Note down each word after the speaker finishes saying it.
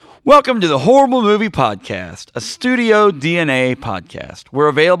Welcome to the Horrible Movie Podcast, a Studio DNA podcast. We're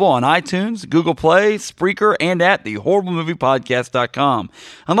available on iTunes, Google Play, Spreaker, and at thehorriblemoviepodcast.com.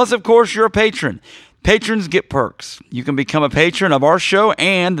 Unless, of course, you're a patron. Patrons get perks. You can become a patron of our show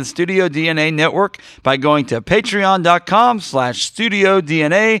and the Studio DNA network by going to patreon.com/Studio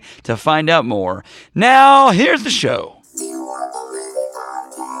DNA to find out more. Now, here's the show.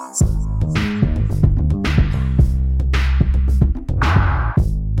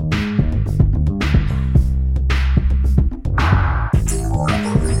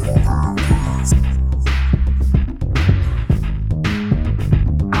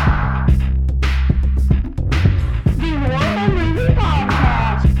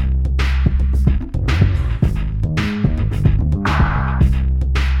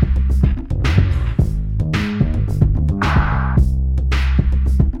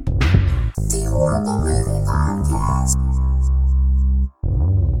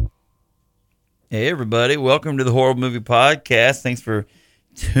 Hey, everybody. Welcome to the Horrible Movie Podcast. Thanks for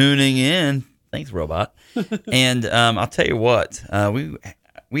tuning in. Thanks, Robot. And I'll tell you what,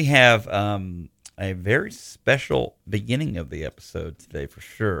 we have a very special beginning of the episode today for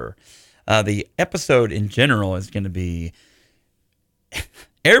sure. The episode in general is going to be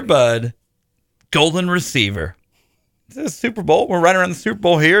Air Bud Golden Receiver. It's a Super Bowl. We're right around the Super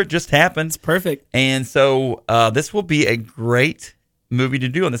Bowl here. It just happened. It's perfect. And so this will be a great movie to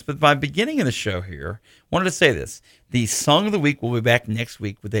do on this. But by beginning of the show here, I wanted to say this. The Song of the Week will be back next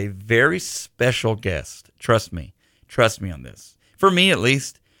week with a very special guest. Trust me. Trust me on this. For me, at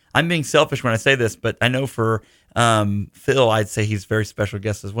least. I'm being selfish when I say this, but I know for Phil, I'd say he's a very special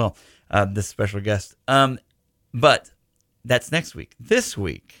guest as well. This special guest. But that's next week. This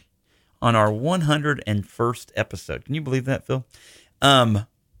week, on our 101st episode. Can you believe that, Phil?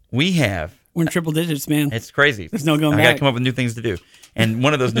 We have... We're in triple digits, man. It's crazy. There's no going back. I got to come up with new things to do. And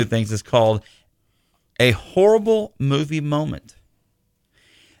one of those new things is called a horrible movie moment.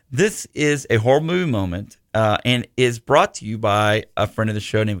 This is a horrible movie moment and is brought to you by a friend of the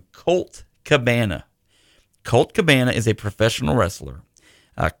show named Colt Cabana. Colt Cabana is a professional wrestler.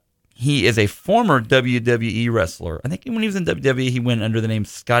 He is a former WWE wrestler. I think when he was in WWE, he went under the name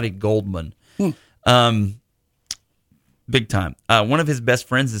Scotty Goldman. Big time. One of his best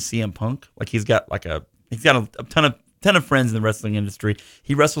friends is CM Punk. Like he's got a ton of friends in the wrestling industry.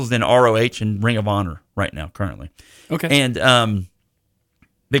 He wrestles in ROH and Ring of Honor right now, currently. Okay. And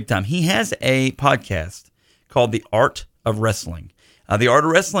big time. He has a podcast called The Art of Wrestling. The Art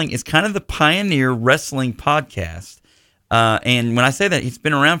of Wrestling is kind of the pioneer wrestling podcast. And when I say that, he's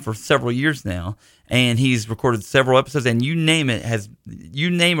been around for several years now, and he's recorded several episodes. And you name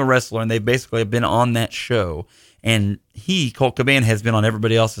a wrestler, and they basically have been on that show. And Colt Cabana, has been on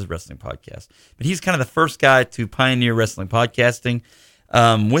everybody else's wrestling podcast. But he's kind of the first guy to pioneer wrestling podcasting.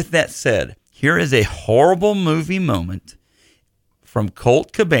 With that said, here is a horrible movie moment from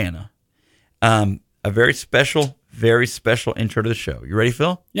Colt Cabana. A very special intro to the show. You ready,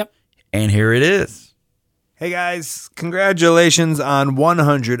 Phil? Yep. And here it is. Hey guys, congratulations on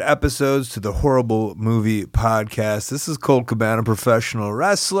 100 episodes to the Horrible Movie Podcast. This is Colt Cabana, professional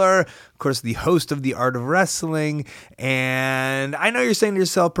wrestler, of course, the host of The Art of Wrestling. And I know you're saying to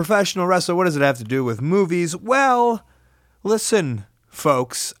yourself, professional wrestler, what does it have to do with movies? Well, listen,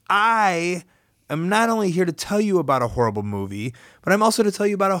 folks, I am not only here to tell you about a horrible movie, but I'm also to tell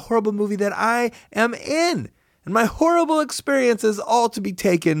you about a horrible movie that I am in. And my horrible experience is all to be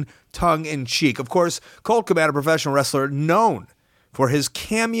taken tongue-in-cheek. Of course, Colt Cabana, professional wrestler, known for his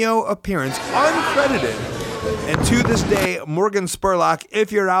cameo appearance, uncredited. And to this day, Morgan Spurlock,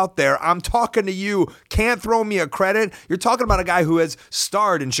 if you're out there, I'm talking to you. Can't throw me a credit. You're talking about a guy who has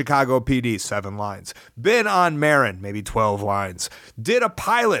starred in Chicago PD, 7 lines. Been on Marin, maybe 12 lines. Did a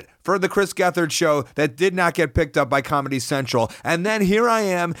pilot for the Chris Gethard show that did not get picked up by Comedy Central. And then here I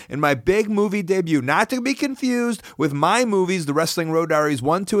am in my big movie debut, not to be confused with my movies, The Wrestling Road Diaries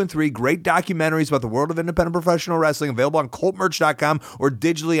 1, 2, and 3, great documentaries about the world of independent professional wrestling, available on coltmerch.com or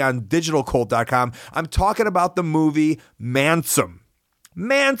digitally on digitalcolt.com. I'm talking about the movie Mansome,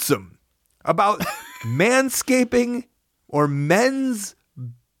 about manscaping or men's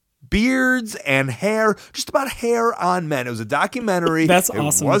beards and hair, just about hair on men. It was a documentary. That's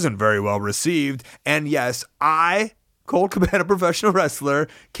awesome. It wasn't very well received. And yes, I, Colt Cabana, professional wrestler,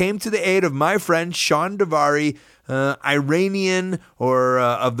 came to the aid of my friend Sean Davari, Iranian or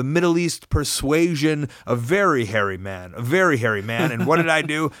of the Middle East persuasion, a very hairy man. And what did I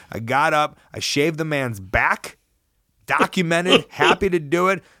do? I got up, I shaved the man's back, documented, happy to do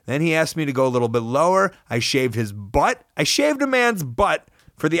it. Then he asked me to go a little bit lower. I shaved his butt. I shaved a man's butt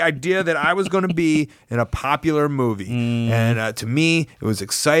for the idea that I was going to be in a popular movie. And to me, it was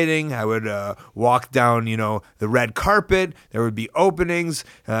exciting. I would walk down, the red carpet. There would be openings.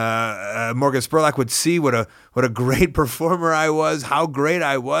 Morgan Spurlock would see what a great performer I was, how great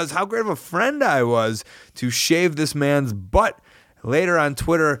I was, how great of a friend I was to shave this man's butt. Later on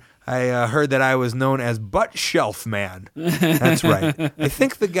Twitter, I heard that I was known as Butt Shelf Man. That's right. I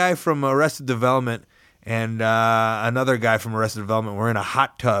think the guy from Arrested Development and another guy from Arrested Development were in a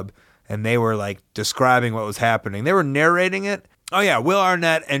hot tub, and they were like describing what was happening. They were narrating it. Oh yeah, Will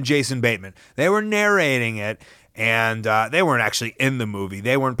Arnett and Jason Bateman. They were narrating it, and they weren't actually in the movie.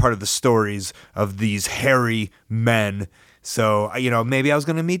 They weren't part of the stories of these hairy men. So, maybe I was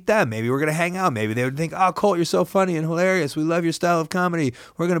going to meet them. Maybe we're going to hang out. Maybe they would think, oh, Colt, you're so funny and hilarious. We love your style of comedy.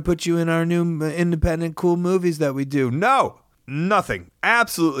 We're going to put you in our new independent cool movies that we do. No, nothing.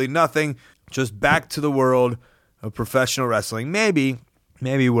 Absolutely nothing. Just back to the world of professional wrestling. Maybe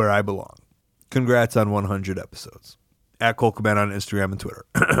where I belong. Congrats on 100 episodes. At Colt Cabana on Instagram and Twitter.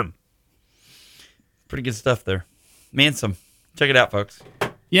 Pretty good stuff there. Mansome. Check it out, folks.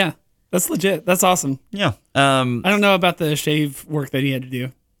 Yeah. That's legit. That's awesome. Yeah. I don't know about the shave work that he had to do.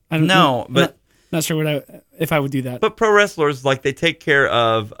 I don't know. But not sure if I would do that. But pro wrestlers, they take care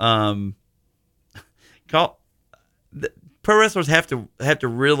of pro wrestlers have to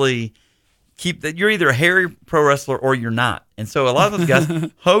really keep that. You're either a hairy pro wrestler or you're not. And so a lot of those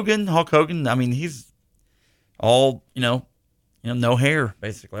guys, Hulk Hogan, I mean, he's all, no hair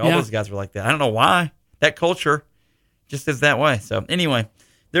basically. All those guys were like that. I don't know why. That culture just is that way. So anyway,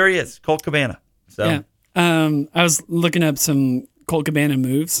 there he is, Colt Cabana. So yeah. I was looking up some Colt Cabana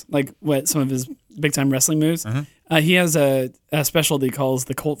moves, like what some of his big time wrestling moves. He has a specialty called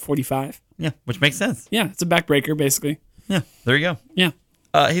the Colt 45. Yeah, which makes sense. Yeah, it's a backbreaker basically. Yeah, there you go. Yeah.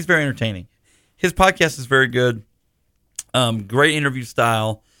 He's very entertaining. His podcast is very good. Great interview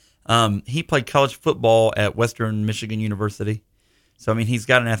style. He played college football at Western Michigan University. So, I mean, he's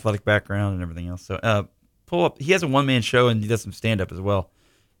got an athletic background and everything else. So, pull up. He has a one-man show, and he does some stand-up as well.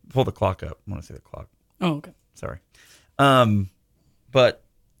 Pull the clock up. I want to say the clock. Oh, okay. Sorry. But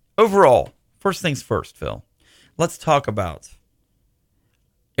overall, first things first, Phil. Let's talk about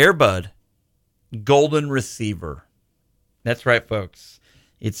Air Bud Golden Receiver. That's right, folks.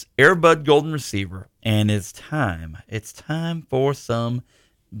 It's Air Bud Golden Receiver, and it's time. It's time for some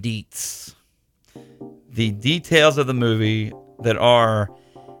deets. The details of the movie that are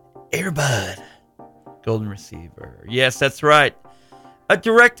Air Bud Golden Receiver. Yes, that's right.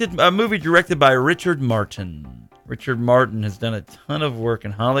 A movie directed by Richard Martin. Richard Martin has done a ton of work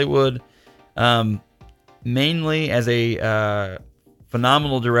in Hollywood, mainly as a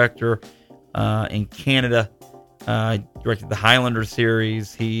phenomenal director in Canada. Directed the Highlander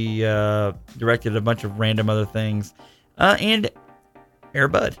series. He directed a bunch of random other things. And Air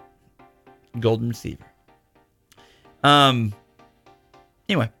Bud, Golden Receiver.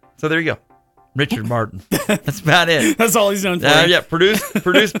 Anyway, so there you go. Richard Martin. That's about it. That's all he's known for. Yeah,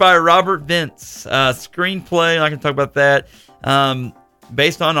 produced by Robert Vince. Screenplay, I can talk about that.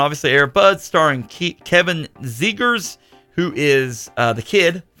 Based on, obviously, Air Bud, starring Kevin Zegers, who is the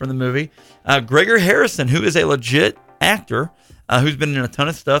kid from the movie. Gregor Harrison, who is a legit actor, who's been in a ton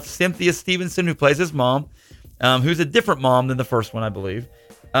of stuff. Cynthia Stevenson, who plays his mom, who's a different mom than the first one, I believe.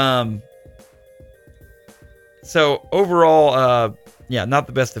 So overall, not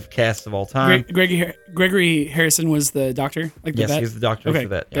the best of casts of all time. Gregory Harrison was the doctor? Yes, vet? He's the doctor for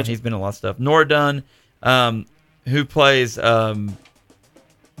that. Gotcha. And he's been in a lot of stuff. Nora Dunn, who plays the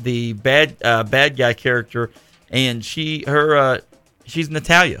bad guy character, and she's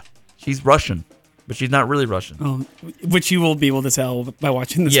Natalia. She's Russian, but she's not really Russian. Which you will be able to tell by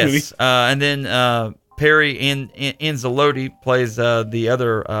watching this movie. Yes, and then Perry Anzalotti plays the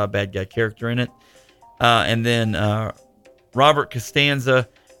other bad guy character in it. And then Robert Costanza,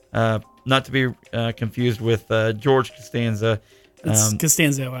 not to be confused with George Costanza. It's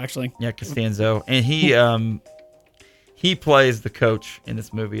Costanzo, actually. Yeah, Costanzo. And he plays the coach in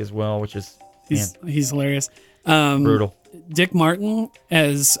this movie as well, which is he's hilarious. Brutal. Dick Martin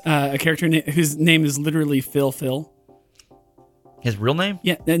as a character whose name is literally Phil. His real name?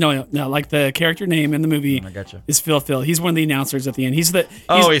 Yeah, no. Like the character name in the movie I gotcha. is Phil. He's one of the announcers at the end. He's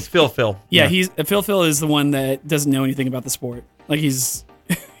Phil. Yeah, Phil is the one that doesn't know anything about the sport. Like he's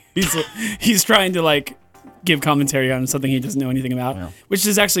trying to like give commentary on something he doesn't know anything about, which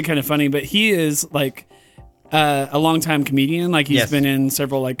is actually kind of funny. But he is like a longtime comedian. Like he's been in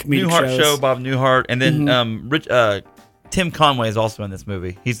several like comedic Newhart shows. show, Bob Newhart, and then Tim Conway is also in this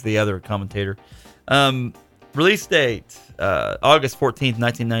movie. He's the other commentator. Release date, August 14th,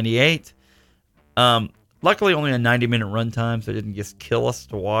 1998. luckily only a 90-minute runtime, so it didn't just kill us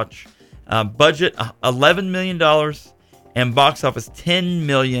to watch. Budget $11 million and box office $10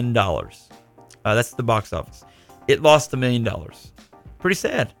 million. That's the box office. It lost $1 million. Pretty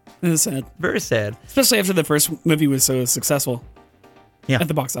sad. It is sad. Very sad. Especially after the first movie was so successful at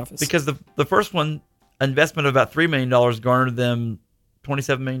the box office. Because the first one, investment of about $3 million, garnered them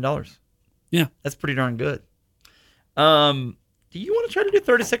 $27 million. Yeah. That's pretty darn good. Do you want to try to do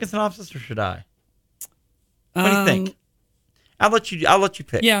 30-second synopsis, or should I? What do you think? I'll let you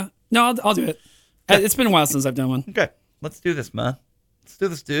pick. Yeah. No, I'll do it. Okay. It's been a while since I've done one. Okay. Let's do this, man. Let's do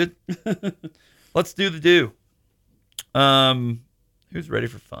this, dude. Let's do the do. Who's ready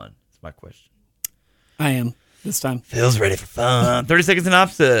for fun? That's my question. I am this time. Phil's ready for fun. 30-second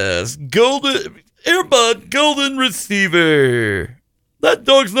synopsis. Airbud golden receiver. That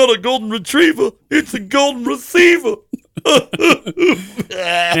dog's not a golden retriever. It's a golden receiver.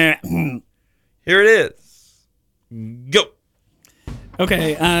 Here it is. Go.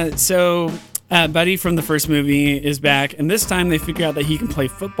 Okay, so Buddy from the first movie is back, and this time they figure out that he can play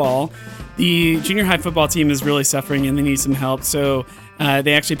football. The junior high football team is really suffering, and they need some help. So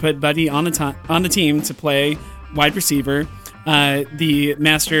they actually put Buddy on the team to play wide receiver. The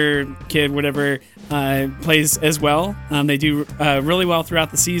master kid, whatever, plays as well. They do really well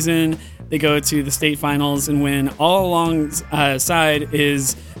throughout the season. They go to the state finals and win. All alongside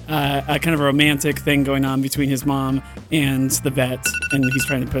is a kind of a romantic thing going on between his mom and the vet, and he's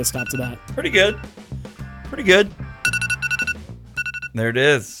trying to put a stop to that. Pretty good. Pretty good. There it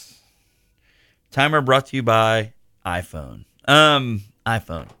is. Timer brought to you by iPhone.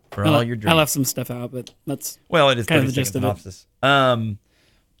 iPhone for all your dreams. I left some stuff out, but that's it is kind of the 30 gist of synopsis. Well,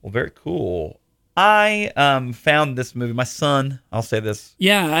 very cool. I found this movie. My son, I'll say this.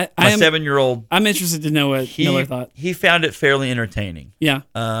 Yeah, my 7-year-old. I'm interested to know what Miller thought. He found it fairly entertaining. Yeah.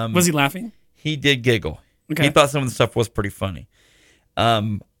 Was he laughing? He did giggle. Okay. He thought some of the stuff was pretty funny.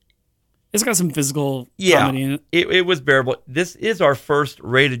 It's got some physical comedy in it. It was bearable. This is our first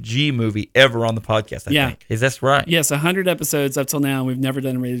rated G movie ever on the podcast, I think. Is that right? Yes, 100 episodes up till now, and we've never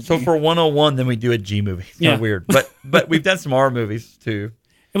done a rated G. So for 101, then we do a G movie. It's kind of weird. But we've done some R movies, too.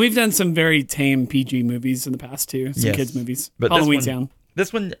 And we've done some very tame PG movies in the past, too. Some kids' movies. But Halloween Town.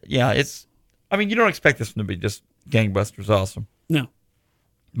 This one, it's... I mean, you don't expect this one to be just gangbusters awesome. No.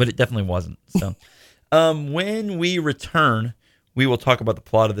 But it definitely wasn't. So, when we return, we will talk about the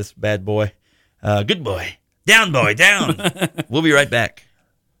plot of this bad boy. Good boy. Down, boy, down. We'll be right back.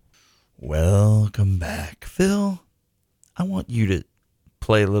 Welcome back. Phil, I want you to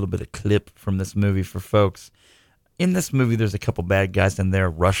play a little bit of clip from this movie for folks. In this movie, there's a couple bad guys, and they're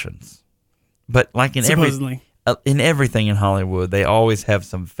Russians. But like in everything in Hollywood, they always have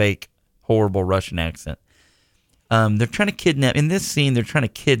some fake, horrible Russian accent. They're trying to kidnap. In this scene, they're trying to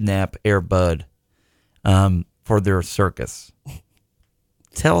kidnap Air Bud for their circus.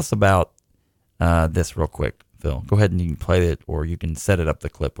 Tell us about this real quick, Phil. Go ahead and you can play it, or you can set it up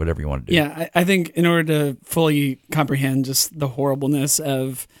the clip, whatever you want to do. Yeah, I think in order to fully comprehend just the horribleness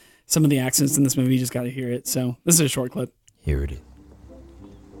of some of the accents in this movie, you just got to hear it. So this is a short clip. Here it is.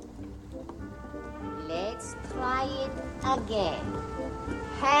 Let's try it again.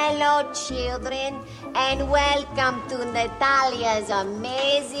 Hello, children, and welcome to Natalia's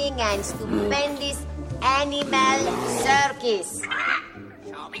amazing and stupendous animal circus.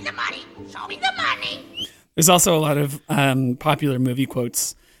 Show me the money. Show me the money. There's also a lot of popular movie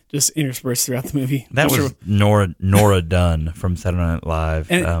quotes just interspersed throughout the movie. That was Nora Dunn from Saturday Night Live.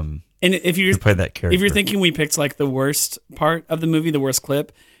 And if you're played that character, if you're thinking we picked like the worst part of the movie, the worst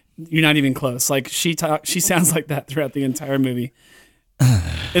clip, you're not even close. Like she sounds like that throughout the entire movie.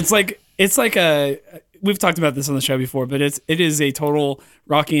 It's like we've talked about this on the show before, but it is a total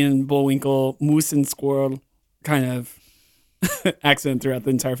Rocky and Bullwinkle, Moose and Squirrel kind of accent throughout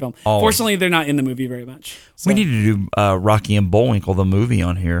the entire film. Always. Fortunately, they're not in the movie very much. So. We need to do Rocky and Bullwinkle, the movie,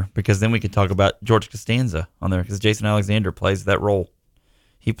 on here, because then we could talk about George Costanza on there, because Jason Alexander plays that role.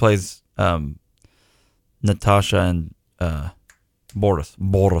 He plays Natasha and Boris.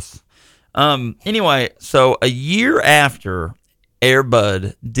 Anyway, so a year after Air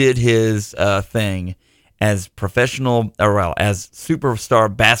Bud did his thing as as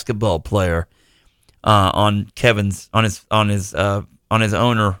superstar basketball player on his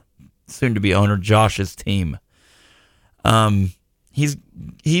owner, soon to be owner Josh's team.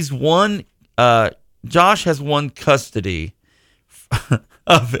 He's won. Josh has won custody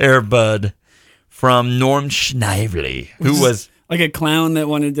of Air Bud from Norm Schneiderly, who was like a clown that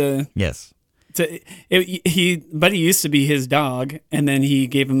wanted to. Yes. Buddy used to be his dog, and then he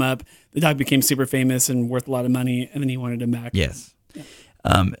gave him up. The dog became super famous and worth a lot of money, and then he wanted him back. Yes.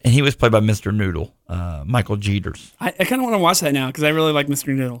 And he was played by Mr. Noodle, Michael Jeters. I kind of want to watch that now because I really like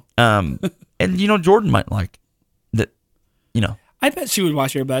Mr. Noodle. And Jordan might like that. I bet she would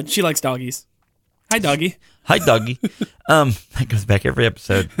watch Air Bud. She likes doggies. Hi, doggy. Hi, doggy. That goes back every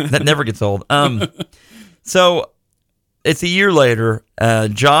episode. That never gets old. So it's a year later.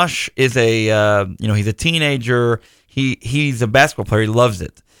 Josh is he's a teenager. He's a basketball player. He loves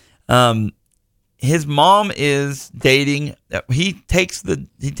it. His mom is dating. He takes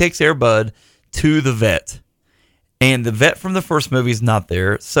Air Bud to the vet, and the vet from the first movie is not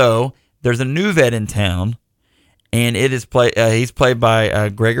there. So there's a new vet in town, and he's played by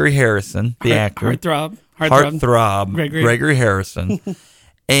Gregory Harrison, the actor. Heartthrob. Gregory Harrison,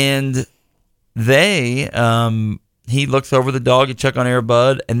 and he looks over the dog to check on Air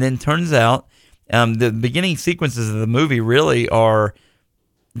Bud, and then turns out the beginning sequences of the movie really are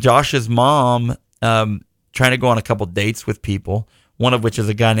Josh's mom trying to go on a couple dates with people, one of which is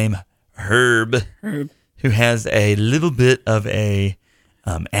a guy named Herb. Who has a little bit of a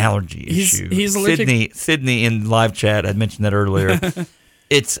allergy issue. He's allergic. Sydney in live chat had mentioned that earlier.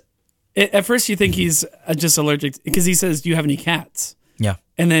 At first you think he's just allergic because he says, "Do you have any cats?" Yeah.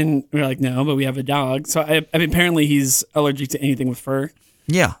 And then we're like, "No, but we have a dog." So apparently he's allergic to anything with fur.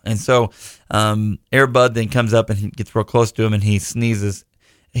 Yeah, and so Air Bud then comes up and he gets real close to him and he sneezes.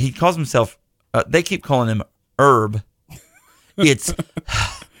 He calls himself. They keep calling him Herb. It's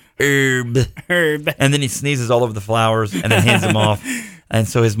Herb. And then he sneezes all over the flowers and then hands them off. And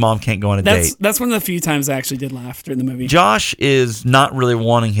so his mom can't go on a date. That's one of the few times I actually did laugh during the movie. Josh is not really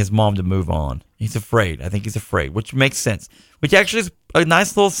wanting his mom to move on. He's afraid. I think he's afraid, which makes sense. Which actually is a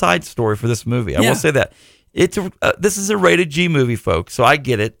nice little side story for this movie. I will say that. This is a rated G movie, folks, so I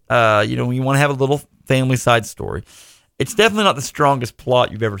get it. You want to have a little family side story. It's definitely not the strongest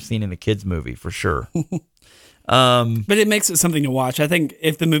plot you've ever seen in a kid's movie, for sure. But it makes it something to watch. I think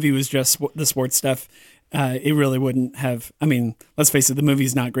if the movie was just the sports stuff, it really wouldn't have. I mean, let's face it, the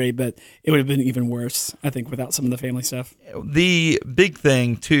movie's not great, but it would have been even worse, I think, without some of the family stuff. The big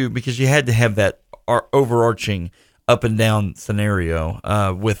thing, too, because you had to have that overarching up and down scenario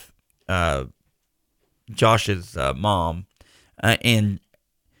with Josh's mom, and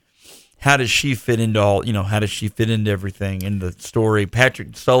how does she fit into how does she fit into everything in the story?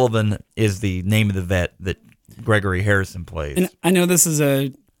 Patrick Sullivan is the name of the vet that Gregory Harrison plays. And I know this is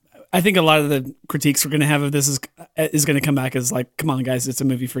I think a lot of the critiques we're going to have of this is going to come back as like, come on guys, it's a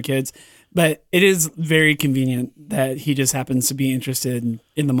movie for kids. But it is very convenient that he just happens to be interested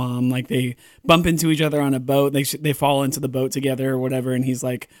in the mom. Like they bump into each other on a boat. They fall into the boat together or whatever. And he's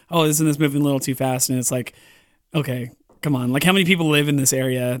like, oh, isn't this moving a little too fast? And it's like, okay, come on. Like how many people live in this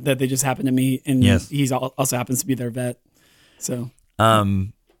area that they just happen to meet? And he's also happens to be their vet. So,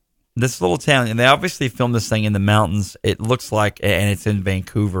 this little town, and they obviously filmed this thing in the mountains. It looks like, and it's in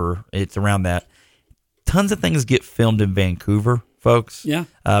Vancouver. It's around that. Tons of things get filmed in Vancouver, folks. Yeah.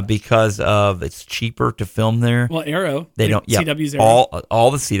 Because it's cheaper to film there. Well, Arrow. They don't. Yeah. CW's Arrow.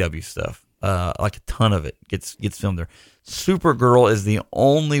 All the CW stuff. Like a ton of it gets filmed there. Supergirl is the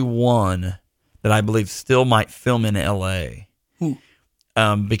only one that I believe still might film in L.A.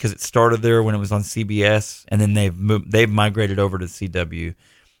 Because it started there when it was on CBS, and then they've migrated over to CW.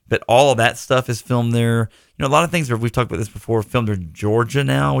 But all of that stuff is filmed there. A lot of things we've talked about this before. Filmed in Georgia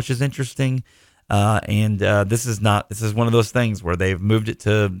now, which is interesting. And this is one of those things where they've moved it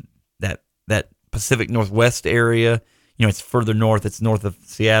to that Pacific Northwest area. It's further north. It's north of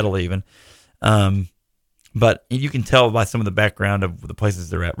Seattle even. But you can tell by some of the background of the places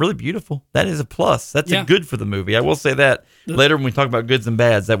they're at. Really beautiful. That is a plus. That's a good for the movie. I will say that later when we talk about goods and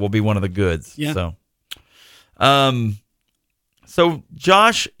bads, that will be one of the goods. Yeah. So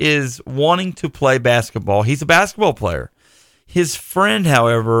Josh is wanting to play basketball. He's a basketball player. His friend,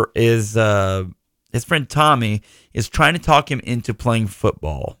 however, is his friend Tommy is trying to talk him into playing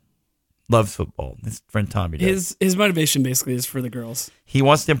football. Loves football. His friend Tommy does. His motivation basically is for the girls. He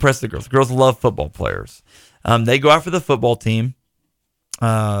wants to impress the girls. The girls love football players. They go out for the football team.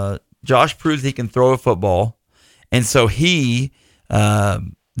 Josh proves he can throw a football, and so he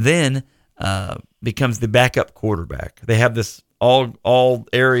then becomes the backup quarterback. They have this all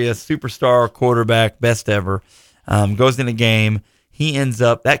area superstar quarterback, best ever. Goes in a game.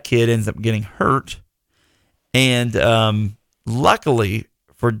 That kid ends up getting hurt, and luckily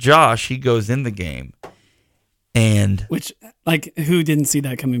for Josh, he goes in the game. And which, like, who didn't see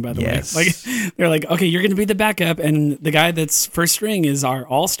that coming, by the way? Like, they're like, okay, you're going to be the backup, and the guy that's first string is our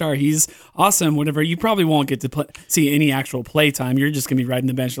all-star. He's awesome, whatever. You probably won't get to see any actual play time. You're just going to be riding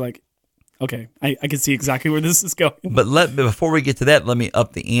the bench. You're like, okay, I can see exactly where this is going. But before we get to that, let me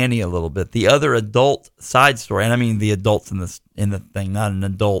up the ante a little bit. The other adult side story, and I mean the adults in the thing, not an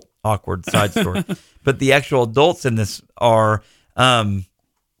adult awkward side story, but the actual adults in this are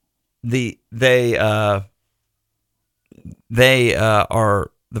they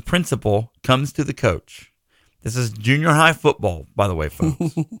are the principal comes to the coach. This is junior high football, by the way,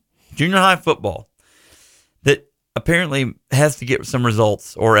 folks. Junior high football that apparently has to get some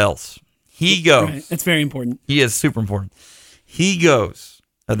results or else. He goes. Right. It's very important. He is super important. He goes.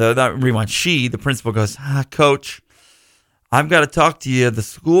 The principal goes, Coach, I've got to talk to you. The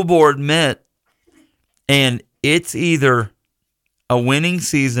school board met, and it's either a winning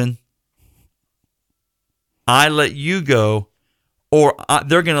season, I let you go, or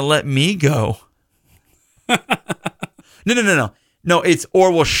they're going to let me go. No. No, it's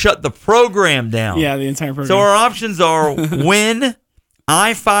or we'll shut the program down. Yeah, the entire program. So our options are win,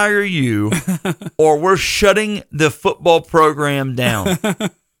 I fire you, or we're shutting the football program down.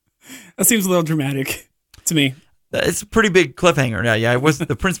 That seems a little dramatic to me. It's a pretty big cliffhanger. Yeah, it was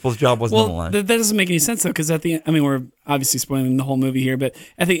the principal's job wasn't on the line. That doesn't make any sense though, because we're obviously spoiling the whole movie here, but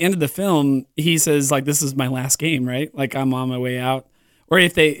at the end of the film, he says like, "This is my last game, right? Like I'm on my way out." Or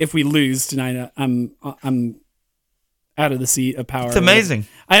if we lose tonight, I'm out of the seat of power. It's amazing.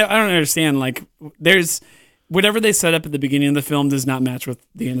 I don't understand. Like there's whatever they set up at the beginning of the film does not match with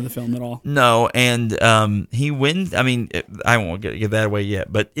the end of the film at all. No, and he wins. I mean, I won't give that away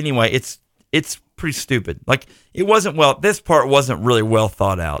yet, but anyway, it's pretty stupid. Like it wasn't this part wasn't really well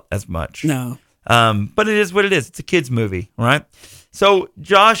thought out as much. No. But it is what it is. It's a kid's movie, right? So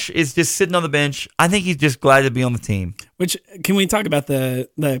Josh is just sitting on the bench. I think he's just glad to be on the team. Which, can we talk about the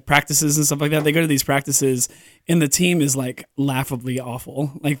practices and stuff like that? They go to these practices, and the team is like laughably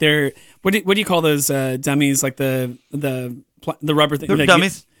awful. Like they're what do you call those dummies? Like the rubber thing. They're like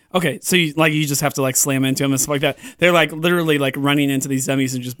dummies. Okay, so you just have to like slam into them and stuff like that. They're like literally like running into these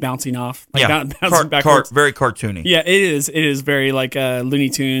dummies and just bouncing off. Like bouncing backwards. Very cartoony. Yeah, it is. It is very like Looney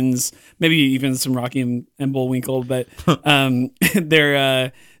Tunes, maybe even some Rocky and Bullwinkle. But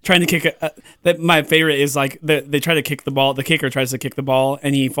they're trying to kick. That my favorite is like they try to kick the ball. The kicker tries to kick the ball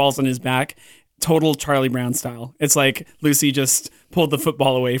and he falls on his back. Total Charlie Brown style. It's like Lucy just pulled the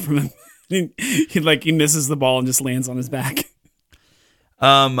football away from him. he misses the ball and just lands on his back.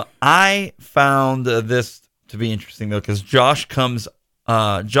 I found this to be interesting though, because Josh gets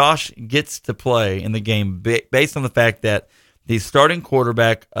to play in the game based on the fact that the starting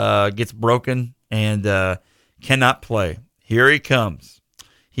quarterback gets broken and cannot play. Here he comes.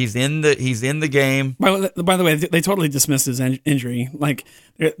 He's in the game. By the way, they totally dismissed his injury. Like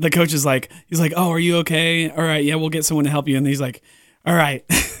the coach is like, he's like, "Oh, are you okay? All right, yeah, we'll get someone to help you." And he's like, "All right,"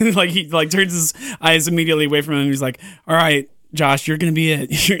 like he like turns his eyes immediately away from him. He's like, "All right, Josh, you're gonna be it."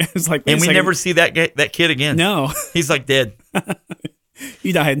 It's like, and we never see that kid again. No, he's like dead.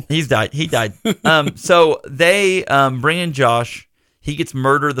 He died. He died. So they bring in Josh. He gets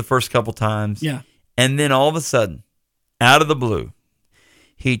murdered the first couple times. Yeah, and then all of a sudden, out of the blue,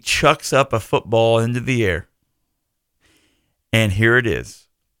 he chucks up a football into the air, and here it is,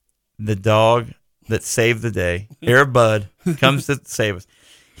 the dog that saved the day, Air Bud, comes to save us.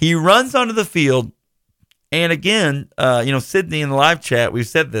 He runs onto the field. And again, Sydney in the live chat, we've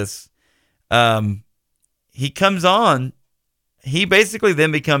said this. He comes on. He basically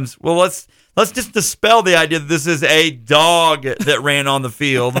then becomes, well, let's just dispel the idea that this is a dog that ran on the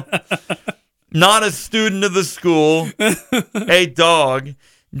field, not a student of the school. A dog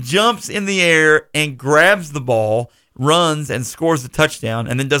jumps in the air and grabs the ball, runs and scores a touchdown,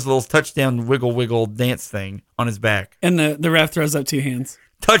 and then does a little touchdown wiggle dance thing on his back. And the ref throws up 2 hands.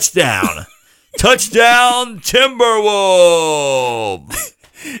 Touchdown. Touchdown, Timberwolves!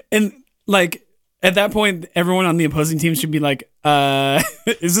 And like at that point, everyone on the opposing team should be like,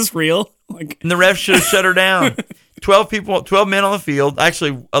 "Is this real?" Like, and the ref should have shut her down. 12 men on the field.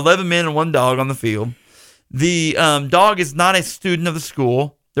 Actually, 11 men and 1 dog on the field. The dog is not a student of the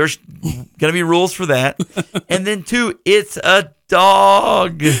school. There's going to be rules for that. And then 2, it's a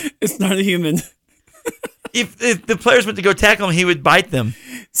dog. It's not a human. If the players went to go tackle him, he would bite them.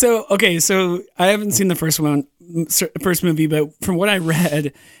 So I haven't seen the first movie, but from what I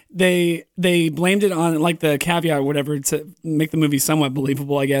read, they blamed it on like the caveat or whatever to make the movie somewhat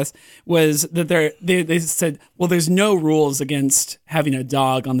believable, I guess, was that they said, well, there's no rules against having a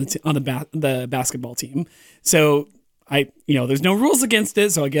dog on the basketball team. So there's no rules against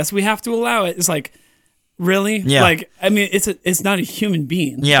it, so I guess we have to allow it. It's like, really? Yeah. Like, I mean, it's not a human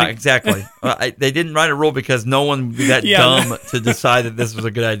being. Yeah, like, exactly. They didn't write a rule because no one would be that dumb to decide that this was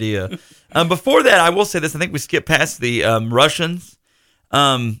a good idea. Before that, I will say this. I think we skipped past the Russians.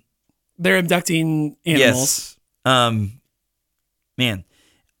 they're abducting animals. Yes. Man.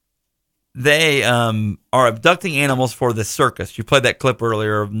 They are abducting animals for the circus. You played that clip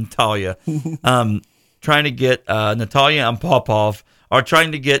earlier of Natalia. Trying to get Natalia and Popov are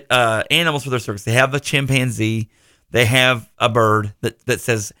trying to get animals for their circus. They have a chimpanzee. They have a bird that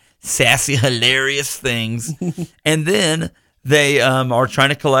says sassy, hilarious things. And then they are trying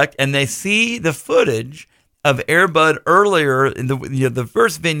to collect, and they see the footage of Air Bud earlier. In the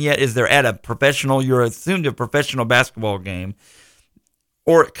first vignette is they're at a professional, you're assumed a professional basketball game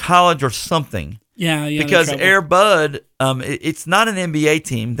or college or something. Yeah. Because Air Bud, it's not an NBA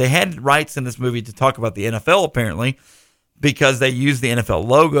team. They had rights in this movie to talk about the NFL apparently, because they used the NFL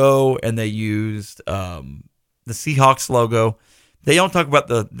logo and they used the Seahawks logo. They don't talk about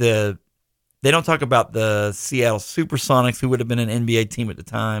the Seattle Supersonics, who would have been an NBA team at the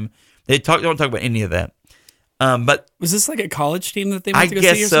time. They don't talk about any of that. But was this like a college team that they went to go see?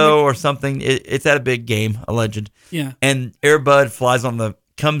 I guess so, or something. It's at a big game, alleged. Yeah. And Air Bud flies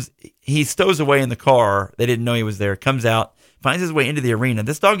he stows away in the car. They didn't know he was there. Comes out, finds his way into the arena.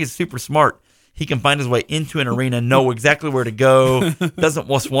 This dog is super smart. He can find his way into an arena, know exactly where to go, doesn't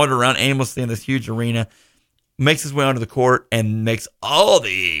just wander around aimlessly in this huge arena, makes his way onto the court and makes all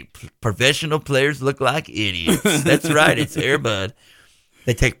the professional players look like idiots. That's right, it's Air Bud.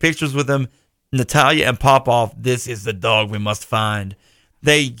 They take pictures with him. Natalia and Popov, this is the dog we must find.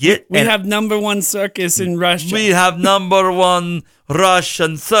 We have number one circus in Russia. We have number one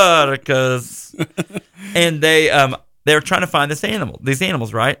Russian circus. And they're trying to find these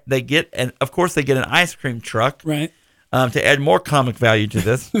animals, right? Of course they get an ice cream truck. Right. To add more comic value to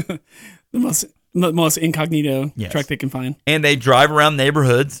this. the most incognito truck they can find. And they drive around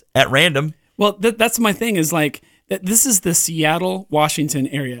neighborhoods at random. Well, that's my thing is like, this is the Seattle, Washington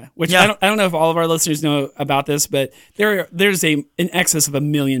area, which I don't know if all of our listeners know about this, but there's an excess of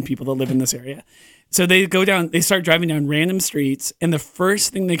 1 million people that live in this area. So they start driving down random streets, and the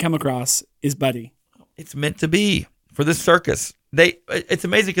first thing they come across is Buddy. It's meant to be for this circus. It's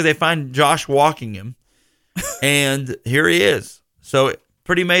amazing because they find Josh walking him, and here he is. So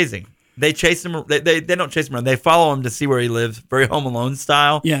pretty amazing. They chase him. They don't chase him around. They follow him to see where he lives. Very Home Alone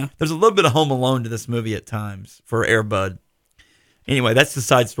style. Yeah. There's a little bit of Home Alone to this movie at times for Air Bud. Anyway, that's the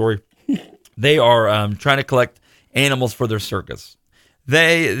side story. They are trying to collect animals for their circus.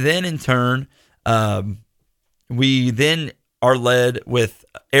 They then, in turn, we then are led with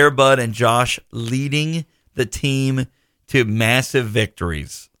Air Bud and Josh leading the team to massive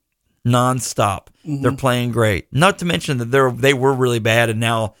victories, nonstop. Mm-hmm. They're playing great. Not to mention that they were really bad, and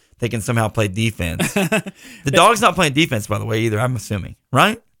now they can somehow play defense. The dog's not playing defense, by the way, either, I'm assuming.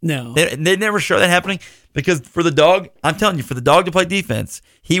 Right? No. They never show that happening because for the dog, I'm telling you, for the dog to play defense,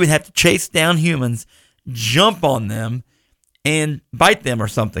 he would have to chase down humans, jump on them, and bite them or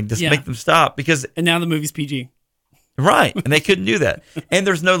something. Just make them stop. And now the movie's PG. Right. And they couldn't do that. And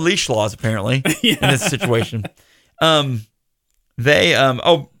there's no leash laws, apparently, in this situation. Still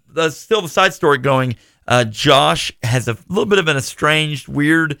the side story going, Josh has a little bit of an estranged,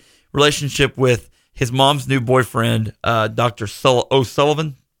 weird relationship with his mom's new boyfriend, Dr.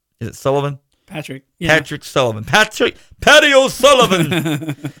 O'Sullivan. Is it Sullivan? Patrick. Yeah. Patrick Sullivan. Patty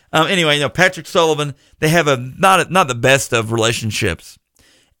O'Sullivan. Anyway, Patrick Sullivan, they have not the best of relationships.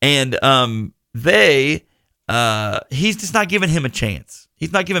 And he's just not giving him a chance.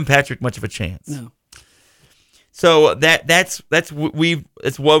 He's not giving Patrick much of a chance. No. So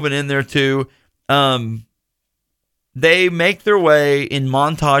it's woven in there too. They make their way in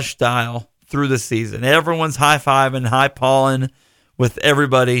montage style through the season. Everyone's high-fiving, high-pawing with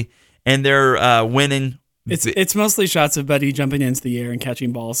everybody, and they're winning. It's mostly shots of Buddy jumping into the air and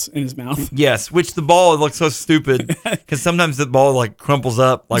catching balls in his mouth. Yes, which the ball looks so stupid because sometimes the ball like crumples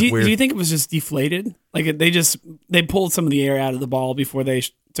up weird. Do you think it was just deflated? Like they pulled some of the air out of the ball before they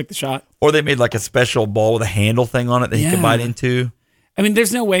took the shot? Or they made like a special ball with a handle thing on it that he could bite into? I mean,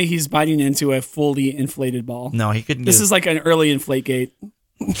 there's no way he's biting into a fully inflated ball. No, he couldn't. This is like an early Inflategate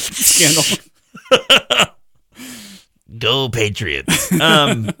scandal. Go Patriots.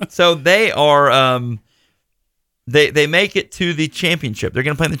 So they are they make it to the championship. They're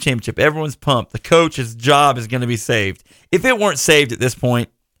going to play in the championship. Everyone's pumped. The coach's job is going to be saved. If it weren't saved at this point,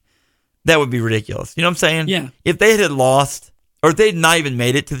 that would be ridiculous. You know what I'm saying? Yeah. If they had lost, or if they'd not even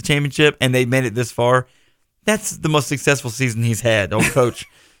made it to the championship and they made it this far, that's the most successful season he's had. Old coach.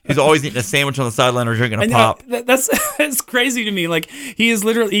 He's always eating a sandwich on the sideline or drinking a pop. That's crazy to me. Like, he is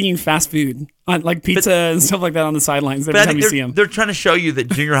literally eating fast food, like pizza and stuff like that on the sidelines every time you see him. They're trying to show you that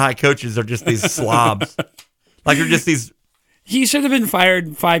junior high coaches are just these slobs. Like, they're just these... He should have been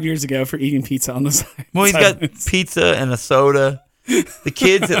fired 5 years ago for eating pizza on the side. Well, he's got pizza and a soda The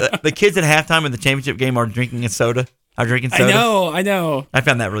kids at halftime of the championship game are drinking soda. I know. I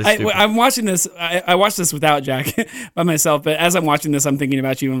found that really stupid. I'm watching this. I watched this without Jack by myself, but as I'm watching this, I'm thinking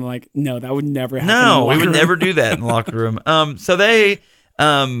about you. And I'm like, no, that would never happen. No, we would never do that in the locker room. So they,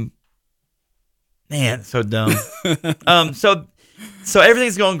 man, so dumb. So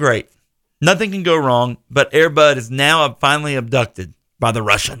everything's going great. Nothing can go wrong. But Air Bud is now finally abducted by the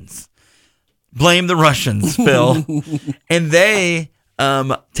Russians. Blame the Russians, Phil. And they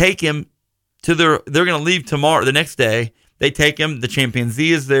take him to they're going to leave tomorrow, the next day. They take him. The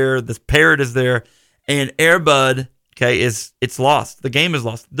chimpanzee is there. The parrot is there. And Air Bud, it's lost. The game is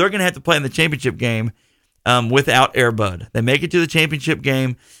lost. They're going to have to play in the championship game without Air Bud. They make it to the championship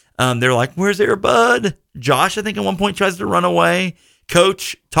game. They're like, where's Air Bud? Josh, I think at one point tries to run away.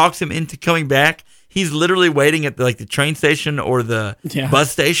 Coach talks him into coming back. He's literally waiting at the train station or the bus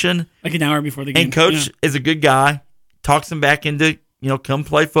station. Like an hour before the game. And Coach is a good guy. Talks him back into, come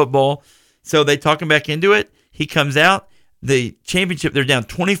play football. So they talk him back into it. He comes out. The championship, they're down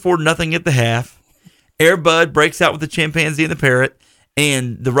 24-0 at the half. Air Bud breaks out with the chimpanzee and the parrot.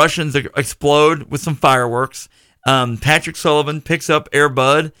 And the Russians explode with some fireworks. Patrick Sullivan picks up Air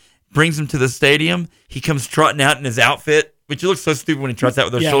Bud, brings him to the stadium. He comes trotting out in his outfit, which looks so stupid when he trots out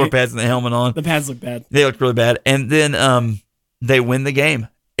with those shoulder pads and the helmet on. The pads look bad. They look really bad. And then they win the game.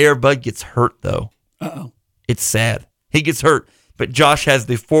 Air Bud gets hurt, though. Uh-oh. It's sad. He gets hurt. But Josh has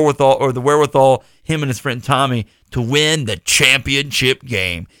the wherewithal, him and his friend Tommy, to win the championship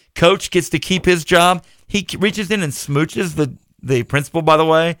game. Coach gets to keep his job. He reaches in and smooches the principal, by the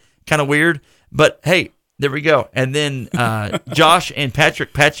way. Kind of weird. But, hey, there we go. And then Josh and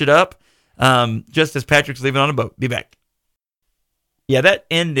Patrick patch it up just as Patrick's leaving on a boat. Be back. Yeah, that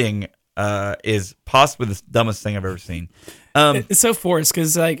ending is possibly the dumbest thing I've ever seen. It's so forced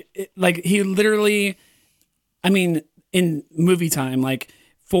because, he literally, in movie time,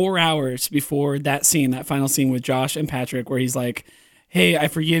 4 hours before that scene, that final scene with Josh and Patrick, where he's like, hey, I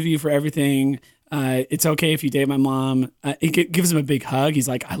forgive you for everything. It's okay if you date my mom. It gives him a big hug. He's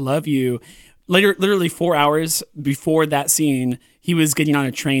like, I love you. Literally 4 hours before that scene, he was getting on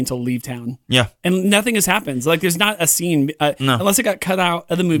a train to leave town. Yeah. And nothing has happened. There's not a scene, no. Unless it got cut out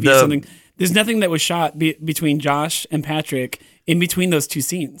of the movie or something. There's nothing that was shot between Josh and Patrick in between those two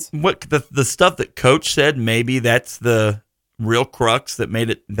scenes. What the stuff that Coach said, maybe that's the real crux that made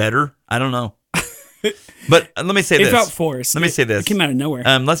it better. I don't know. But let me say this. It felt forced. Let me say this. It came out of nowhere.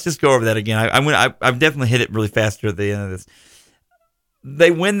 Let's just go over that again. I've definitely hit it really fast at the end of this.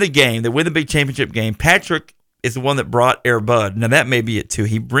 They win the game. They win the big championship game. Patrick is the one that brought Air Bud. Now, that may be it, too.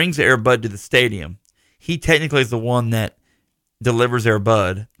 He brings Air Bud to the stadium. He technically is the one that delivers Air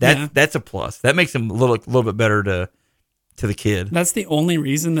Bud. That's a plus. That makes him a little bit better to the kid. That's the only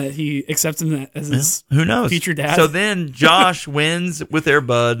reason that he accepts him as his who knows future dad. So then Josh wins with Air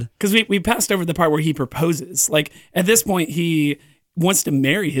Bud. Because we passed over the part where he proposes. At this point, he wants to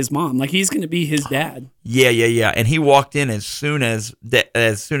marry his mom. He's going to be his dad. Yeah. And he walked in as soon as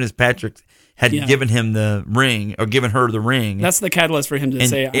Patrick had given him the ring or given her the ring. That's the catalyst for him to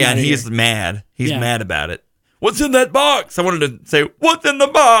say, and he's mad. He's mad about it. What's in that box? I wanted to say, what's in the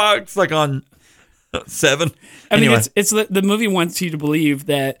box? On 7. Anyway. It's the movie wants you to believe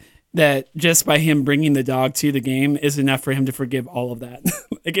that just by him bringing the dog to the game is enough for him to forgive all of that.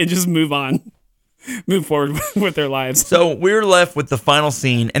 And just move on. Move forward with their lives. So we're left with the final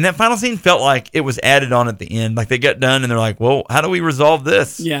scene, and that final scene felt like it was added on at the end. They got done, and they're like, well, how do we resolve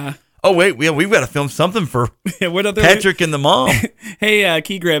this? Yeah. Oh, wait, we've got to film something for Patrick and the mom. Hey,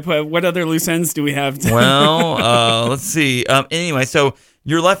 Key Grip, what other loose ends do we have? Well, let's see. Anyway, so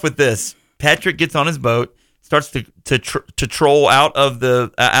you're left with this. Patrick gets on his boat, starts to troll out of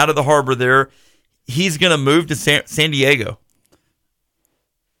the harbor there. He's going to move to San Diego.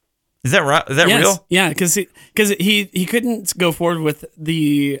 Is that right? Is that real? Yeah, because he couldn't go forward with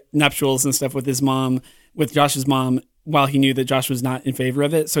the nuptials and stuff with his mom, with Josh's mom, while he knew that Josh was not in favor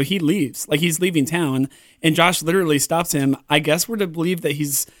of it. So he leaves. He's leaving town, and Josh literally stops him. I guess we're to believe that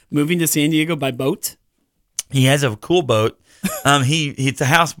he's moving to San Diego by boat. He has a cool boat. It's a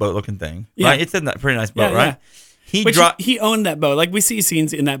houseboat looking thing, right? It's a pretty nice boat, right? Yeah. He owned that boat. We see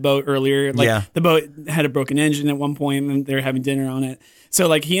scenes in that boat earlier. The boat had a broken engine at one point, and they were having dinner on it.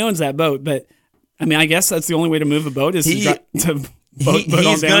 So he owns that boat. But I guess that's the only way to move a boat is to boat on down.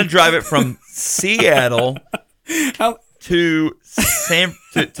 He's going to drive it from Seattle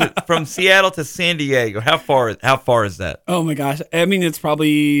from Seattle to San Diego. How far is that? Oh my gosh! It's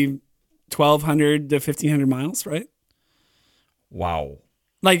probably 1,200 to 1,500 miles, right? Wow.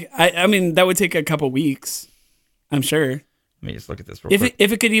 That would take a couple weeks. I'm sure. Let me just look at this real quick.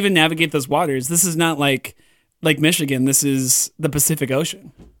 If it could even navigate those waters, this is not Lake Michigan. This is the Pacific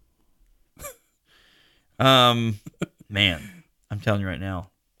Ocean. Man, I'm telling you right now.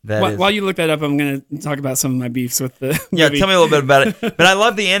 While you look that up, I'm going to talk about some of my beefs with the Yeah, movie. tell me a little bit about it. But I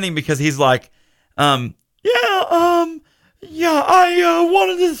love the ending because he's like, I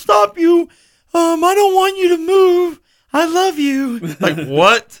wanted to stop you. I don't want you to move. I love you. Like,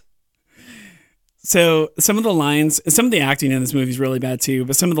 what? So some of the lines, some of the acting in this movie is really bad too,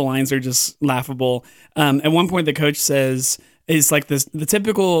 but some of the lines are just laughable. At one point, the coach says, "It's like this the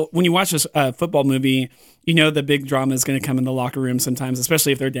typical when you watch this football movie, you know the big drama is going to come in the locker room sometimes,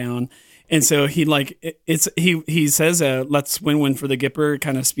 especially if they're down." And so he says "Let's win one for the Gipper"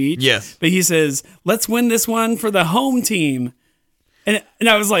 kind of speech. Yes, but he says, "Let's win this one for the home team." And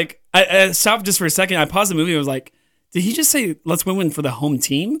I was like, I stopped just for a second. I paused the movie. I was like, did he just say, "Let's win one for the home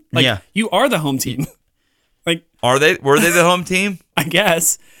team"? Like, yeah. You are the home team. Like, were they the home team? I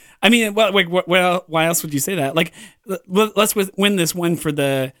guess. I mean, why else would you say that? Like, let's win this one for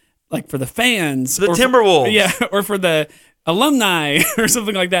the fans, the Timberwolves, or for the alumni, or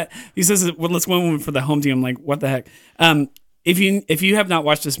something like that. He says, "Well, let's win one for the home team." I'm like, what the heck? If you have not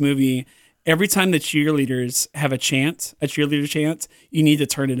watched this movie, every time the cheerleaders have a cheerleader chant, you need to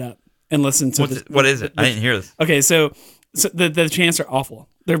turn it up and listen to what is it? I didn't hear this. Okay, so the chants are awful.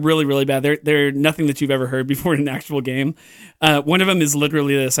 They're really, really bad. They're nothing that you've ever heard before in an actual game. One of them is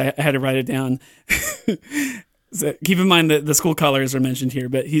literally this. I had to write it down. So keep in mind that the school colors are mentioned here,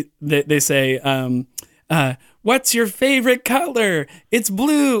 but they say, "What's your favorite color? It's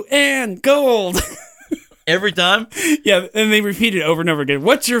blue and gold." Every time? Yeah, and they repeat it over and over again.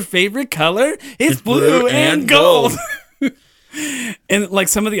 "What's your favorite color? It's blue and gold." And like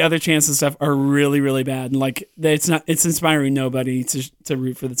some of the other chants and stuff are really, really bad. And like it's inspiring nobody to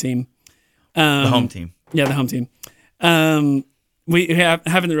root for the team. The home team. Yeah, the home team. We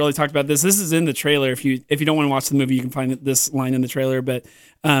haven't really talked about this. This is in the trailer. If you don't want to watch the movie, you can find this line in the trailer. But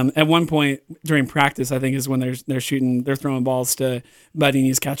at one point during practice, I think is when they're throwing balls to Buddy and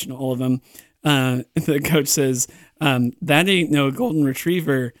he's catching all of them. The coach says, "That ain't no golden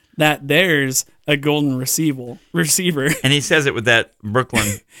retriever. There's a golden receiver." And he says it with that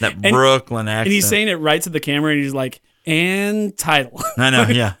Brooklyn accent. And he's saying it right to the camera, and he's like, "And title." I know,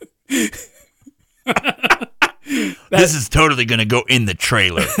 yeah. This is totally going to go in the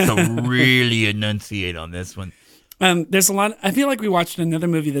trailer. So really enunciate on this one. There's a lot. I feel like we watched another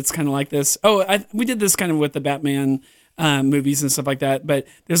movie that's kind of like this. We did this kind of with the Batman movies and stuff like that. But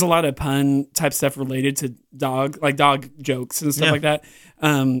there's a lot of pun type stuff related to dog jokes and stuff like that.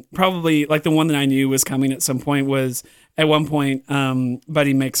 Probably like the one that I knew was coming at some point was at one point,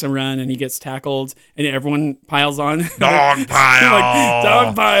 Buddy makes a run and he gets tackled and everyone piles on. Dog pile. Like,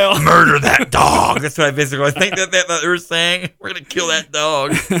 dog pile. Murder that dog. That's what I basically think that they were saying. We're going to kill that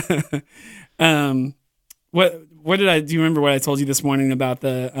dog. What did do you remember what I told you this morning about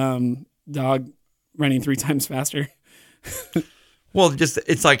the dog running 3 times faster? Well, just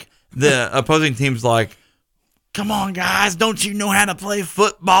it's like the opposing team's like, "Come on, guys, don't you know how to play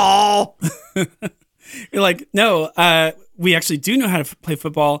football?" You're like, "No, we actually do know how to play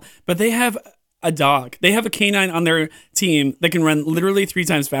football, but they have a dog. They have a canine on their team that can run literally 3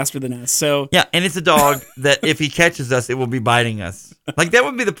 times faster than us." So yeah, and it's a dog that if he catches us, it will be biting us. Like that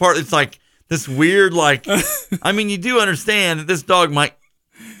would be the part. It's like this weird, like, I mean, you do understand that this dog might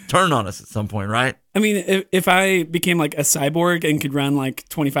turn on us at some point, right? I mean, if I became like a cyborg and could run like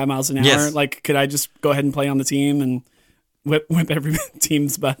 25 miles an hour, yes. Like, could I just go ahead and play on the team and whip every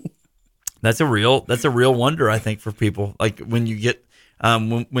team's butt? That's a real wonder, I think, for people. Like when you get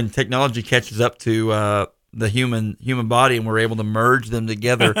when technology catches up to the human body and we're able to merge them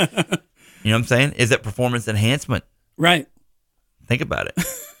together. You know what I'm saying? Is that performance enhancement? Right. Think about it.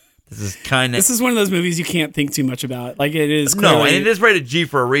 This is one of those movies you can't think too much about. Like it is. No, and it is rated G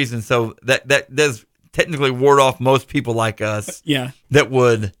for a reason. So that does technically ward off most people like us. Yeah. That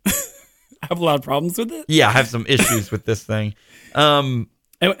would have a lot of problems with it. Yeah, I have some issues with this thing.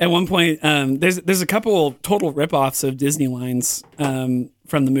 At one point, there's a couple total ripoffs of Disney lines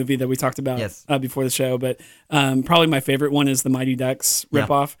from the movie that we talked about before the show. But probably my favorite one is the Mighty Ducks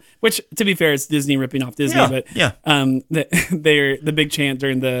ripoff, which, to be fair, it's Disney ripping off Disney. But the big chant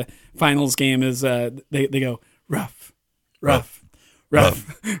during the finals game is they go rough. So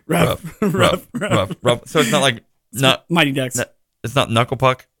it's not like Mighty Ducks. It's not knuckle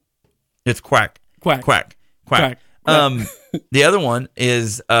puck. It's quack. The other one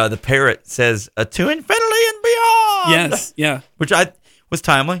is the parrot says to infinity and beyond. Yes, yeah. Which was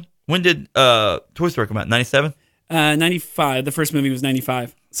timely. When did Toy Story come out? 97? 95. The first movie was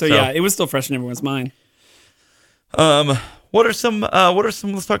 95. So yeah, it was still fresh in everyone's mind. What are some?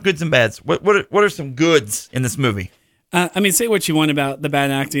 Let's talk goods and bads. What are some goods in this movie? I mean, say what you want about the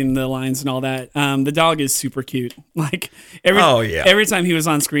bad acting, the lines, and all that. The dog is super cute. Like every time he was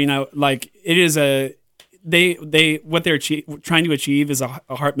on screen, it is what they're trying to achieve is a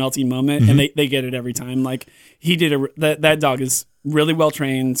heart melting moment, and they get it every time. Like he did that dog is really well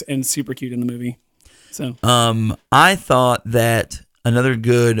trained and super cute in the movie. So I thought that another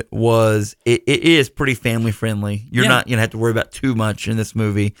good was it is pretty family friendly. You're not gonna have to worry about too much in this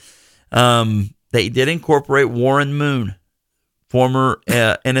movie. They did incorporate Warren Moon, former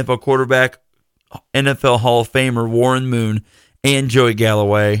NFL quarterback, NFL Hall of Famer Warren Moon, and Joey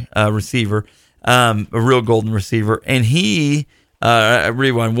Galloway, receiver, a real golden receiver. And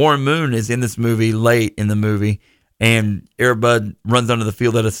rewind, Warren Moon is in this movie late in the movie, and Air Bud runs onto the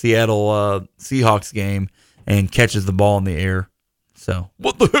field at a Seattle Seahawks game and catches the ball in the air. So,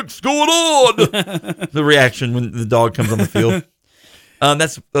 what the heck's going on? The reaction when the dog comes on the field.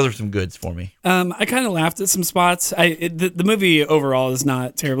 Those are some goods for me. I kind of laughed at some spots. The movie overall is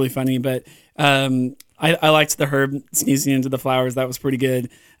not terribly funny, but I liked the Herb sneezing into the flowers. That was pretty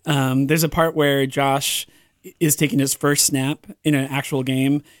good. There's a part where Josh is taking his first snap in an actual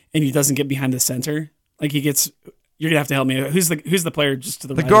game, and he doesn't get behind the center. Like you're gonna have to help me. Who's the player just to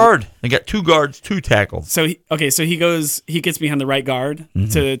the right? The guard. They got 2 guards, 2 tackles. So he gets behind the right guard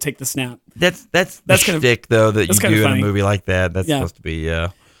to take the snap. That's the shtick though that you do in a movie like that. That's supposed to be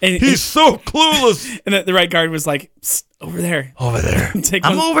And he's so clueless. And the right guard was like, over there.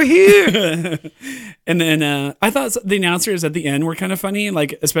 I'm over here. And then I thought the announcers at the end were kind of funny,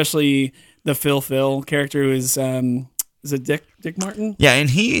 like especially the Phil character who is it Dick Martin? Yeah, and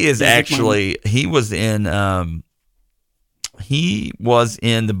he is actually he was in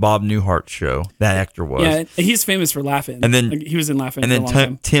the Bob Newhart show. That actor was. Yeah, he's famous for Laughing. And then he was in Laughing. And for a then long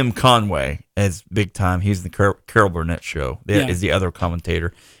time. Tim Conway as big time. He's the Carol Burnett show. Is the other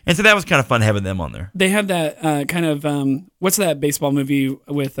commentator. And so that was kind of fun having them on there. They have that kind of what's that baseball movie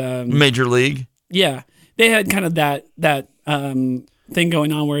with Major League? Yeah, they had kind of that thing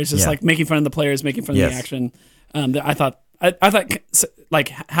going on where it's just like making fun of the players, making fun of the action. That I thought like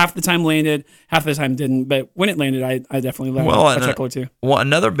half the time landed, half the time didn't. But when it landed, I definitely laughed a chuckle or two. Well,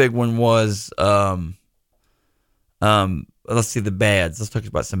 another big one was let's see the bads. Let's talk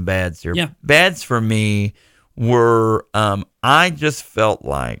about some bads here. Yeah. Bads for me were I just felt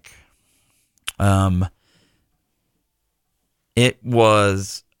like it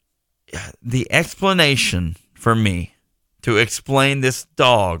was the explanation for me to explain this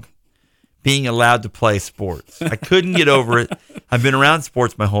dog being allowed to play sports. I couldn't get over it. I've been around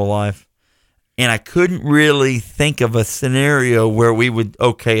sports my whole life, and I couldn't really think of a scenario where we would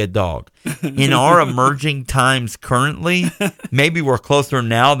okay a dog. In our emerging times currently, maybe we're closer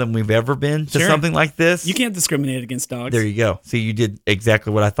now than we've ever been to something like this. You can't discriminate against dogs. There you go. See, you did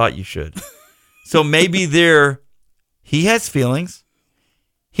exactly what I thought you should. So maybe he has feelings.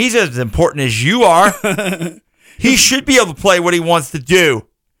 He's as important as you are. He should be able to play what he wants to do.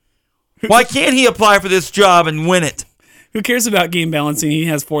 Why can't he apply for this job and win it? Who cares about game balancing? He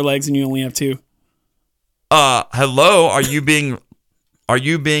has 4 legs and you only have 2. Hello? Are you being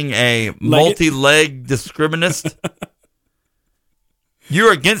a multi-leg discriminist?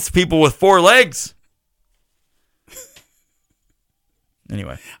 You're against people with 4 legs.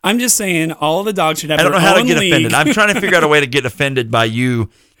 Anyway. I'm just saying all the dogs should have I don't know how to get league. offended. I'm trying to figure out a way to get offended by you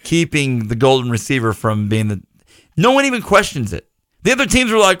keeping the golden receiver from being no one even questions it. The other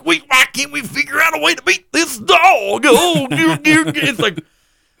teams are like, why can't we figure out a way to beat this dog? Oh, it's like,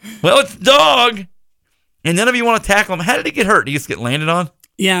 well, it's dog. And none of you want to tackle him. How did he get hurt? Did he just get landed on?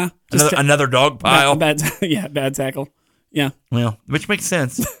 Yeah. Another dog pile? Bad tackle. Yeah. Well, which makes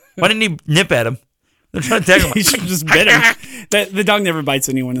sense. Why didn't he nip at him? They're trying to tackle him. He should have just bit him. The dog never bites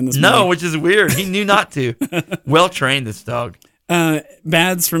anyone in this movie. No, which is weird. He knew not to. Well trained, this dog.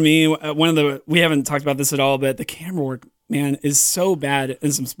 Bads for me, we haven't talked about this at all, but the camera work, man, is so bad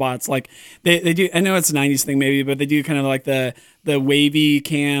in some spots. Like they do, I know it's a 90s thing maybe, but they do kind of like the wavy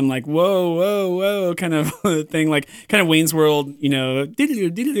cam, like whoa kind of thing, like kind of Wayne's World,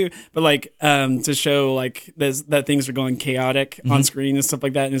 diddle-doo, but like to show like that things are going chaotic on screen and stuff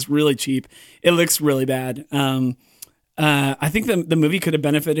like that, and it's really cheap. It looks really bad. I think the movie could have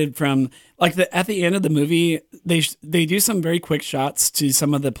benefited from like at the end of the movie, they do some very quick shots to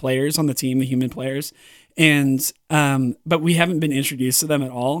some of the players on the team, the human players. And but we haven't been introduced to them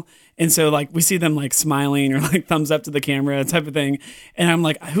at all, and so like we see them like smiling or like thumbs up to the camera type of thing, and I'm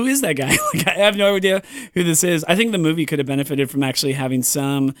like, who is that guy? Like I have no idea who this is. I think the movie could have benefited from actually having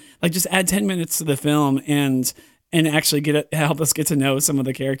some, like, just add 10 minutes to the film and and actually help us get to know some of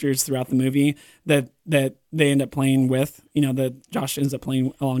the characters throughout the movie that they end up playing with, that Josh ends up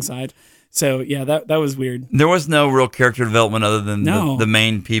playing alongside. So yeah, that was weird. There was no real character development other than the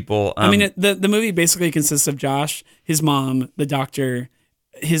main people. I mean, the movie basically consists of Josh, his mom, the doctor,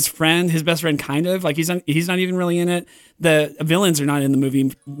 his friend, his best friend, kind of like he's not even really in it. The villains are not in the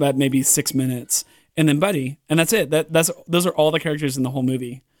movie, but maybe 6 minutes, and then Buddy, and that's it. Those are all the characters in the whole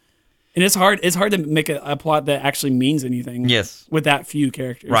movie, and it's hard to make a plot that actually means anything. Yes, with that few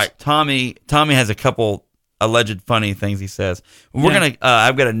characters. Right. Tommy has a couple alleged funny things he says. We're gonna.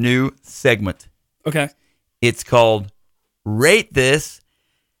 I've got a new segment. Okay. It's called Rate This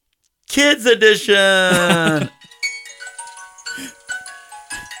Kids Edition.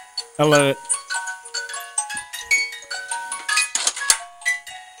 I love it.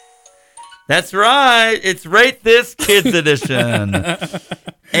 That's right. It's Rate This Kids Edition.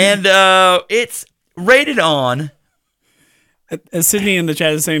 And it's rated on. Sydney in the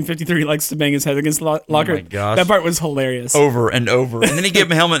chat is saying 53 likes to bang his head against the locker. Oh my gosh. That part was hilarious. Over and over. And then he gave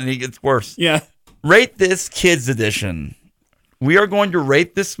him a helmet and he gets worse. Yeah. Rate This Kids Edition. We are going to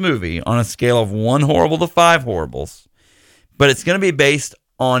rate this movie on a scale of 1 horrible to 5 horribles. But it's going to be based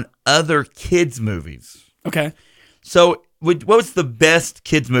on other kids' movies. Okay. So, what's the best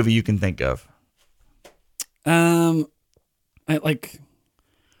kids' movie you can think of?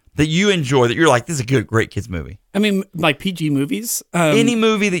 That you enjoy, that you're like, this is a great kids' movie. I mean, like PG movies. Any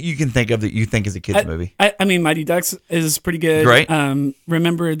movie that you can think of that you think is a kids' movie. I mean, Mighty Ducks is pretty good. Right.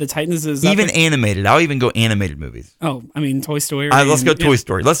 Remember the Titans is even animated. I'll even go animated movies. Oh, I mean, Toy Story. Let's go Toy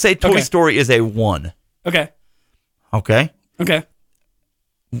Story. Let's say Toy Story is a 1. Okay. Okay.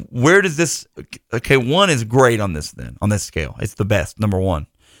 Where does this? Okay, 1 is great on this scale. It's the best, number 1.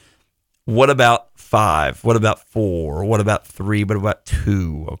 What about 5? What about 4? What about 3? What about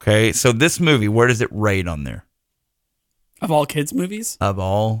 2? Okay, so this movie, where does it rate on there? Of all kids movies? Of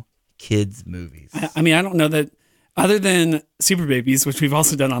all kids movies. I mean, I don't know that other than Super Babies, which we've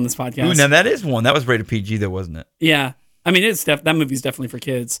also done on this podcast. Ooh, now that is 1. That was rated PG though, wasn't it? Yeah. I mean, that movie's definitely for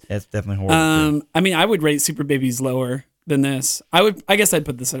kids. That's definitely horrible. I mean, I would rate Super Babies lower than this. I guess I'd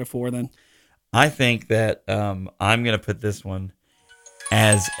put this at a 4 then. I think that I'm going to put this one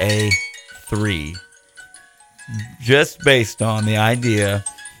as a 3, just based on the idea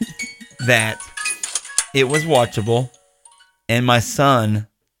that it was watchable, and my son,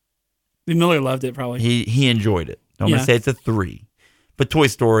 Miller loved it. Probably he enjoyed it. I'm gonna say it's a 3, but Toy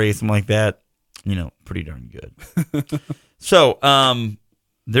Story, something like that, pretty darn good. So,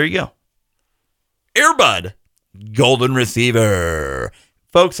 there you go. Earbud Golden Receiver.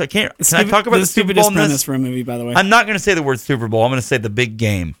 Folks, can I talk about the Super Bowl in this? For a movie, by the way. I'm not going to say the word Super Bowl. I'm going to say the big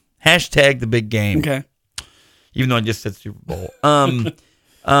game. Hashtag the big game. Okay. Even though I just said Super Bowl.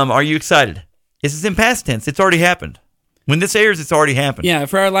 Are you excited? This is in past tense. It's already happened. When this airs, it's already happened. Yeah,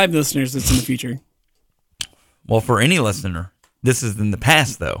 for our live listeners, it's in the future. Well, for any listener, this is in the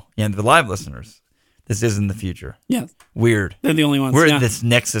past, though. And the live listeners, this is in the future. Yeah. Weird. They're the only ones. We're at this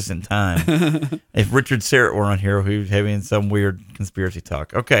nexus in time. If Richard Serrett were on here, who's having some weird conspiracy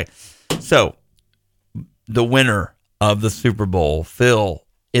talk. Okay. So, the winner of the Super Bowl, Phil,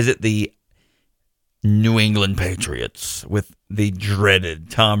 is it the New England Patriots with the dreaded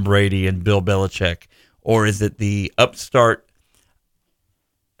Tom Brady and Bill Belichick, or is it the upstart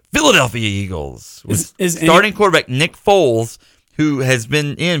Philadelphia Eagles with starting quarterback Nick Foles, who has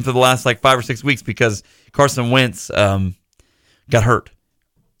been in for the last 5 or 6 weeks because Carson Wentz got hurt?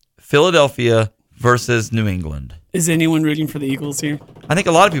 Philadelphia versus New England. Is anyone rooting for the Eagles here? I think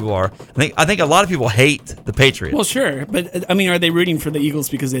a lot of people are. I think a lot of people hate the Patriots. Well, sure, but I mean, are they rooting for the Eagles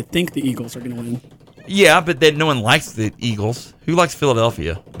because they think the Eagles are going to win? Yeah, but then no one likes the Eagles. Who likes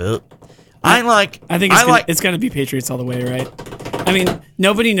Philadelphia? I think it's going to be Patriots all the way, right? I mean,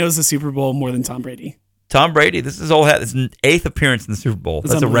 nobody knows the Super Bowl more than Tom Brady. Tom Brady, this is his 8th appearance in the Super Bowl.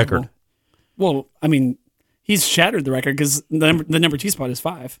 That's a record. Well, I mean, he's shattered the record because the number 2 spot is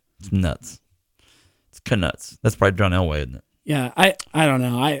 5. It's nuts. It's nuts. That's probably John Elway, isn't it? Yeah, I don't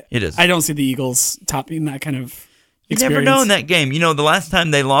know. It is. I don't see the Eagles topping that kind of experience. You never know in that game. The last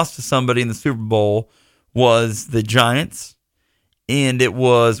time they lost to somebody in the Super Bowl was the Giants. And it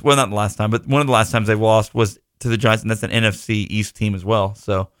was, well, not the last time, but one of the last times they lost was to the Giants, and that's an NFC East team as well.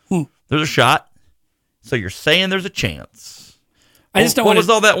 So there's a shot. So you're saying there's a chance. I just don't What was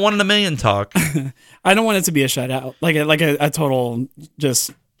all that 1 in a million talk? I don't want it to be a shutout, like a total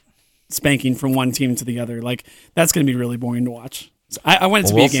just spanking from one team to the other. That's going to be really boring to watch. So I want it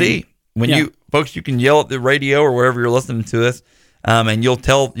to be a game. We'll see. Folks, you can yell at the radio or wherever you're listening to this, and you'll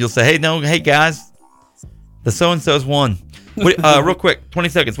say, hey guys, the so-and-so's won. Real quick, 20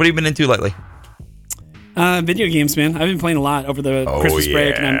 seconds. What have you been into lately? Video games, man. I've been playing a lot over the Christmas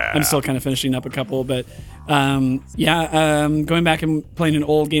break, and I'm still kind of finishing up a couple. But going back and playing an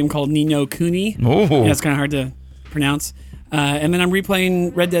old game called Ni no Kuni. Ooh. Yeah, it's kind of hard to pronounce. And then I'm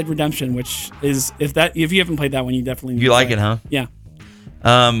replaying Red Dead Redemption, which is if you haven't played that one, you definitely need You to like play it, huh? Yeah.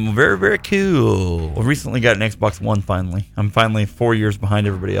 Very, very cool. I recently got an Xbox One finally. I'm finally 4 years behind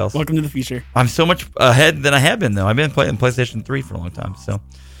everybody else. Welcome to the future. I'm so much ahead than I have been, though. I've been playing PlayStation 3 for a long time, so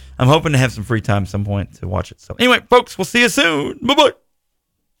I'm hoping to have some free time at some point to watch it. So anyway, folks, we'll see you soon. Bye-bye.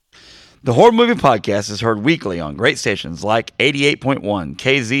 The Horror Movie Podcast is heard weekly on great stations like 88.1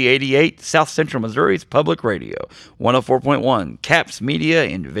 KZ88, South Central Missouri's Public Radio, 104.1 Caps Media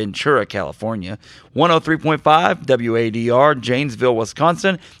in Ventura, California, 103.5 WADR Janesville,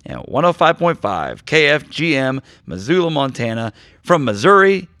 Wisconsin, and 105.5 KFGM Missoula, Montana, from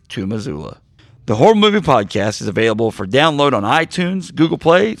Missouri to Missoula. The Horror Movie Podcast is available for download on iTunes, Google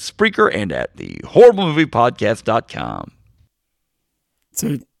Play, Spreaker, and at thehorriblemoviepodcast.com.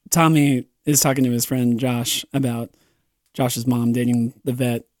 So Tommy is talking to his friend Josh about Josh's mom dating the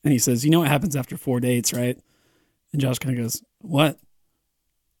vet, and he says, "You know what happens after 4 dates, right?" And Josh kind of goes, "What?"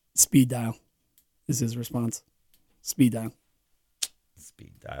 "Speed dial," is his response. Speed dial.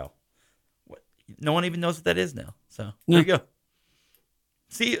 Speed dial. What? No one even knows what that is now. So No. there you go.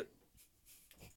 See you.